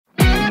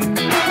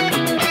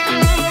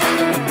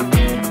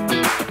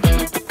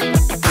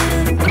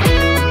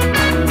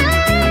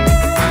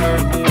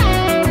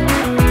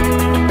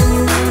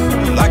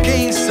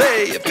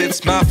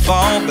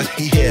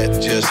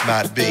just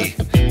might be.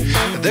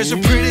 There's a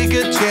pretty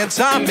good chance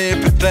I'm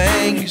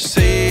everything you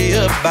say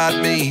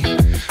about me.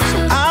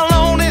 So I'll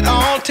own it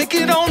all, take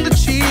it on the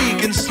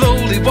cheek, and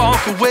slowly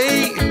walk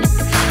away.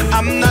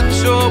 I'm not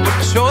sure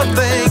what you're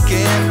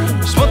thinking.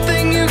 There's one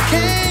thing you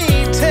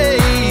can't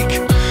take.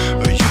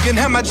 You can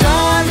have my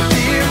John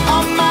Deere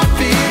on my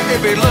beer,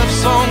 every love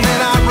song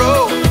that I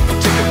wrote.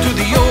 Take them to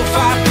the old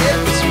fire pit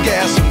with some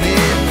gas in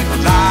it,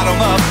 light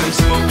them up and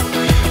smoke.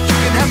 You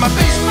can have my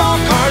baseball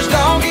cards,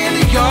 dog in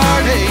the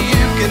yard. Hey,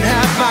 you can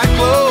have my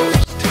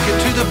clothes. Take it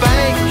to the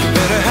bank, you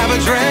better have a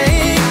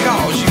drink,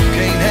 cause you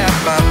can't have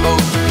my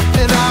boat.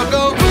 And I'll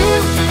go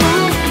ooh,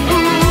 ooh,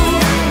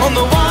 ooh, on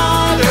the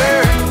water.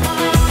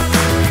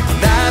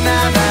 Nah,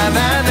 nah, nah,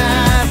 nah,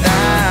 nah,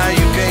 nah,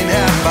 you can't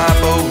have my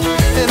boat.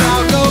 And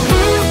I'll go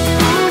ooh,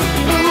 ooh,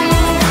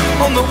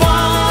 ooh, on the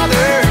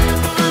water.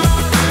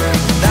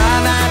 Nah,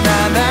 nah,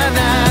 nah, nah,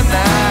 nah,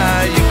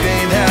 nah, you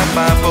can't have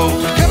my boat.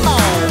 Come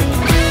on.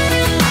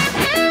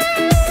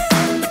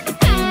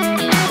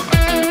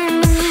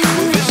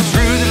 Well, it's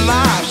true that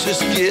life's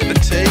just give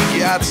and take.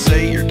 Yeah, I'd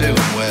say you're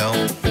doing well.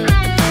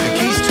 The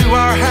keys to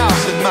our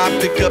house and my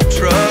pickup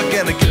truck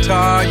and a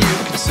guitar you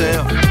can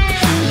sell.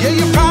 Yeah,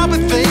 you're probably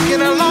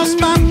thinking I lost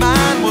my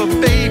mind. Well,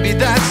 baby,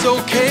 that's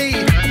okay.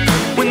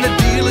 When the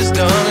deal is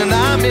done and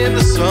I'm in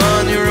the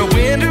sun, you're a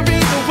winner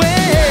either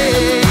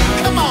way.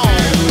 Come on.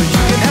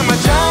 You can have my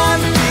John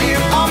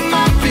Deere on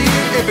my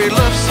beer, every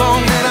love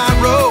song that I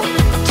wrote.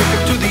 Took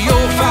them to the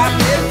old fire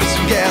pit with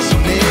some gas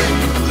on it,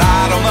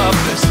 light them up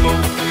and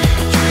smoke.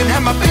 You can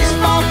have my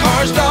baseball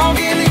cards, dog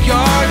in the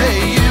yard.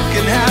 Hey, you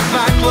can have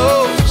my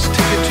clothes.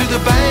 Take it to the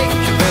bank,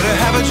 you better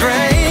have a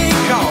drink,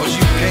 cause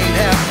you can't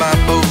have my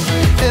boat.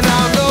 And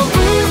I'll go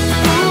ooh,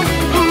 ooh,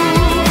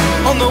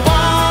 ooh, on the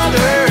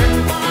water.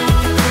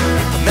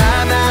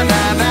 Nah, nah,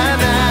 nah, nah,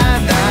 nah,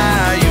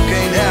 nah, you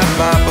can't have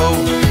my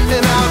boat.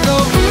 And I'll go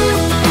ooh,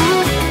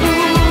 ooh,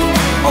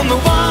 ooh, on the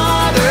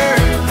water.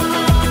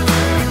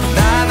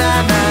 Nah, nah,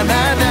 nah,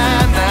 nah,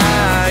 nah,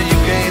 nah, you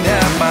can't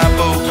have my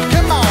boat.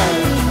 Come on.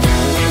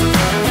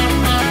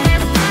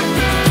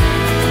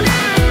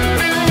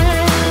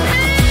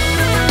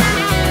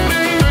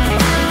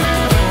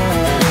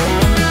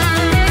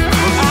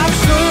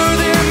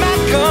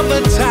 A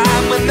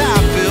time when I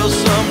feel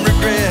some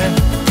regret,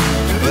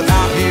 but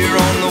out here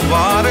on the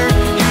water,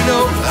 you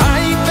know I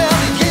ain't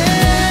felt it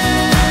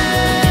yet.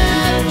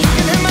 You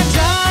can have my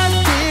John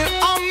Deere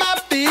on my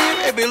beer,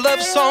 every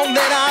love song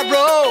that I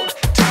wrote.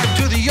 Take it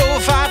to the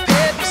old fire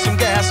pit with some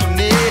gas on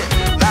it,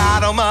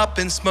 light them up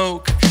and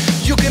smoke.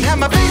 You can have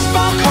my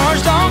baseball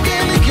cards,